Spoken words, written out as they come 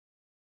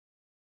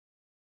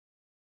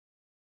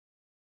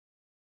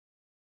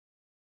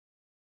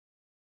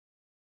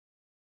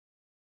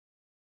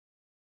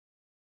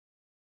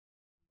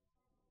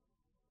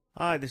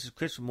Hi, this is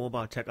Chris from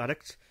Mobile Tech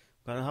Addicts.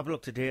 We're going to have a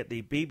look today at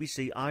the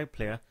BBC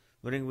iPlayer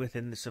running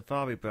within the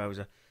Safari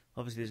browser.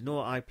 Obviously, there's no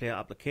iPlayer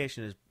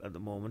application at the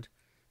moment,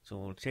 so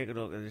we'll take a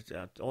look at it.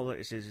 All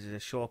this is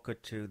a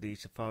shortcut to the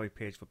Safari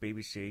page for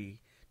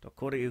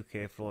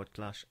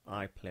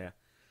bbc.co.uk/iPlayer.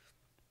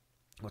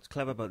 What's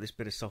clever about this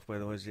bit of software,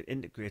 though, is it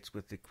integrates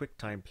with the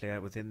Quicktime player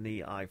within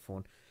the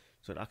iPhone,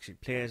 so it actually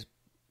plays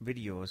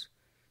videos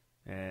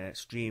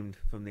streamed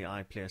from the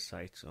iPlayer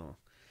site. So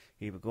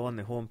here we go on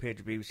the homepage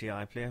of BBC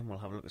iPlayer, and we'll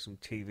have a look at some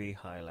TV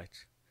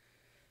highlights.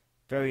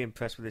 Very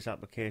impressed with this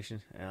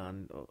application,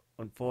 and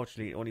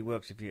unfortunately it only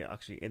works if you're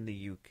actually in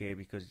the UK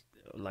because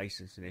of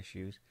licensing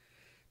issues.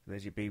 So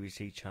there's your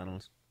BBC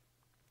channels.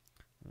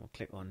 And we'll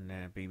click on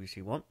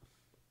BBC One.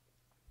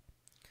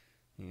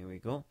 Here we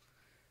go.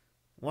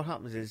 What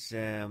happens is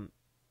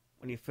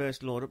when you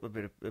first load up a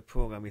bit of a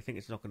program, you think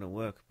it's not going to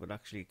work, but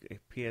actually it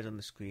appears on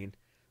the screen.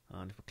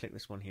 And if we click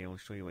this one here, I'll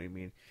show you what I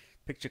mean.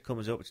 Picture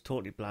comes up, it's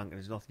totally blank, and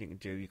there's nothing you can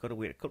do. You've got to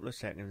wait a couple of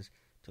seconds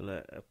till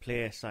a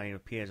play sign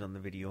appears on the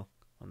video,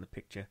 on the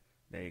picture.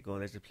 There you go,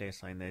 there's the play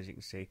sign there, as you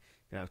can see.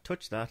 Now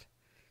touch that,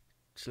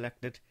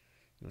 select it,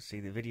 you'll see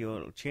the video,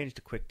 it'll change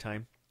to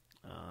QuickTime,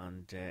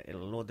 and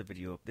it'll load the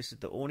video up. This is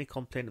the only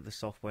complaint of the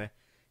software.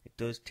 It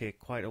does take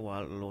quite a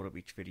while to load up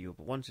each video,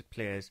 but once it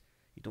plays,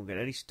 you don't get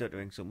any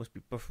stuttering, so it must be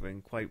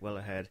buffering quite well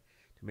ahead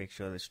to make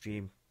sure the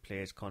stream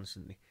plays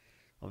constantly.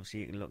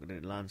 Obviously you can look at it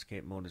in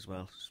landscape mode as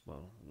well.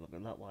 Look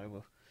at that while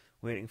we're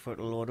waiting for it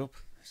to load up.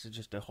 This is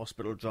just a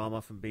hospital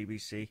drama from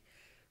BBC.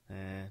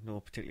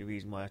 No particular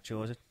reason why I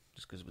chose it,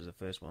 just because it was the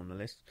first one on the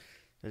list.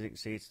 As you can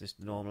see, it's this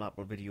normal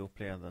Apple video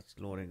player that's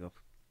loading up.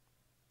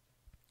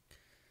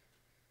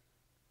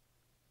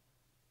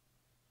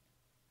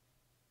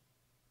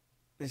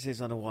 This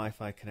is on a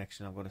Wi-Fi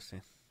connection, I've got to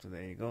say. So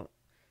there you go.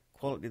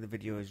 Quality of the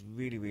video is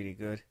really, really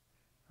good,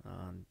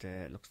 and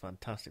it looks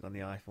fantastic on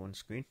the iPhone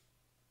screen.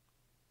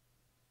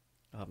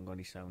 I haven't got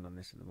any sound on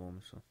this at the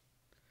moment, so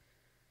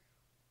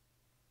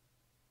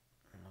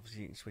and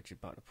obviously you can switch it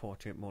back to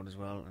portrait mode as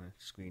well, and the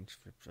screen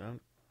flips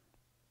around.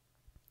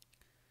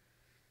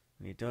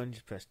 When you're done,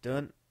 just press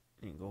done.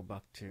 You can go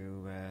back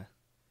to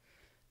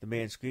the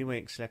main screen where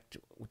you can select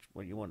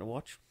what you want to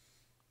watch.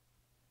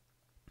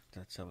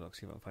 Let's have a look,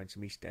 see if I can find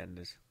some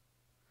EastEnders.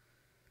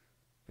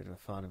 Bit of a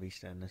fan of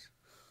EastEnders.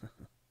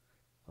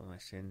 For my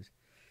sins.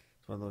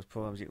 It's one of those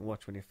programs you can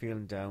watch when you're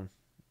feeling down.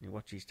 You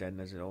watch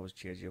EastEnders, it always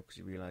cheers you up because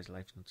you realise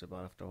life's not so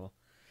bad after all.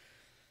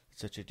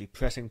 It's such a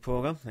depressing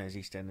program. There's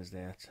EastEnders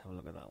there. Let's have a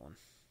look at that one.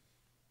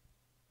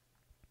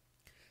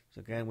 So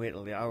again, wait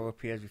till the arrow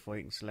appears before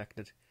you can select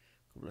it.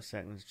 A couple of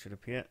seconds, it should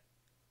appear.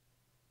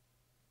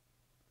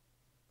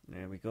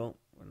 There we go.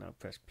 We'll now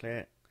press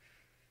play.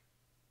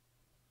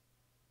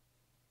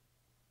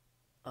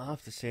 I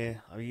have to say,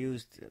 I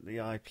used the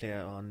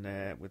iPlayer on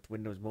with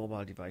Windows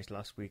mobile device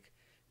last week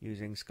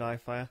using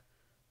Skyfire,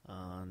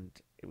 and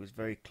it was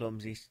very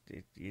clumsy.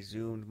 You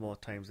zoomed more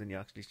times than you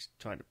actually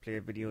tried to play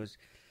videos.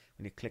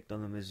 When you clicked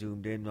on them, they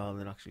zoomed in rather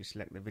than actually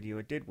select the video.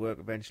 It did work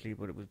eventually,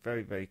 but it was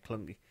very, very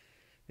clunky.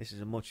 This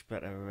is a much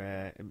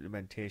better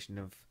implementation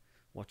of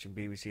watching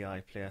BBC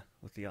iPlayer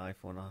with the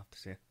iPhone, I have to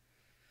say.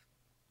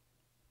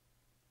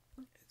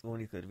 It's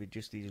only got to be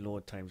just these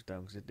load times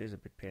down, because it is a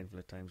bit painful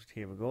at times.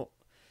 Here we go.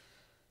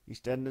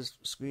 EastEnders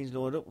screen's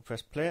loaded up. We'll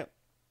press play,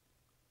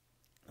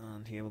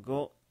 and here we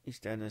go.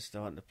 EastEnders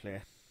starting to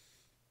play.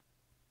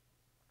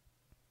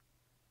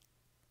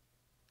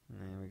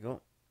 There we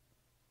go.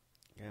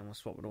 Again, we'll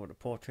swap it over to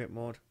portrait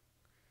mode.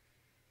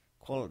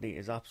 Quality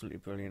is absolutely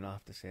brilliant, I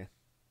have to say.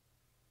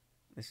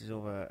 This is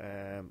over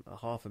a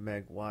half a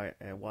meg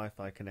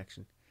Wi-Fi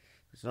connection.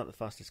 It's not the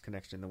fastest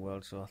connection in the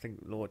world, so I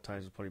think load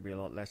times would probably be a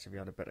lot less if you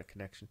had a better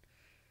connection.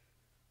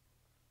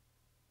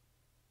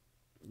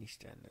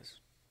 EastEnders.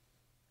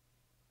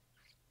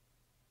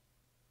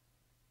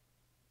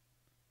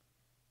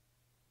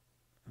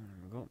 There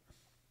we go.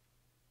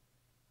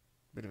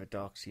 Bit of a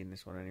dark scene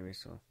this one anyway,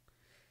 so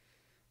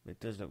it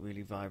does look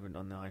really vibrant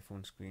on the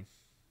iPhone screen.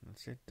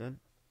 That's it,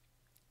 done.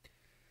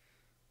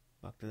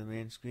 Back to the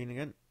main screen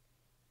again.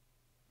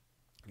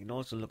 You can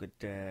also look at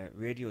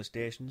radio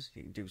stations.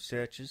 You can do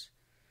searches.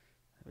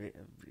 You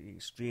can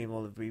stream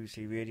all the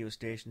BBC radio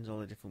stations, all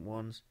the different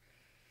ones.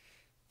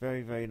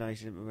 Very, very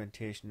nice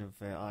implementation of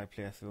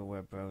iPlayer through a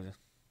web browser.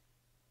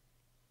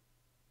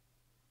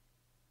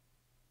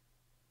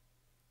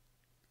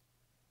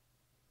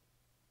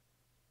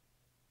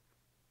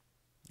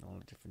 All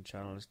the different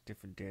channels,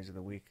 different days of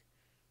the week,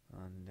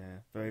 and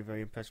very, very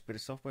impressive bit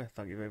of software.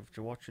 Thank you very much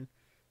for watching,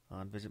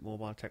 and visit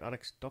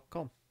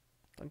mobiletechAddicts.com.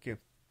 Thank you.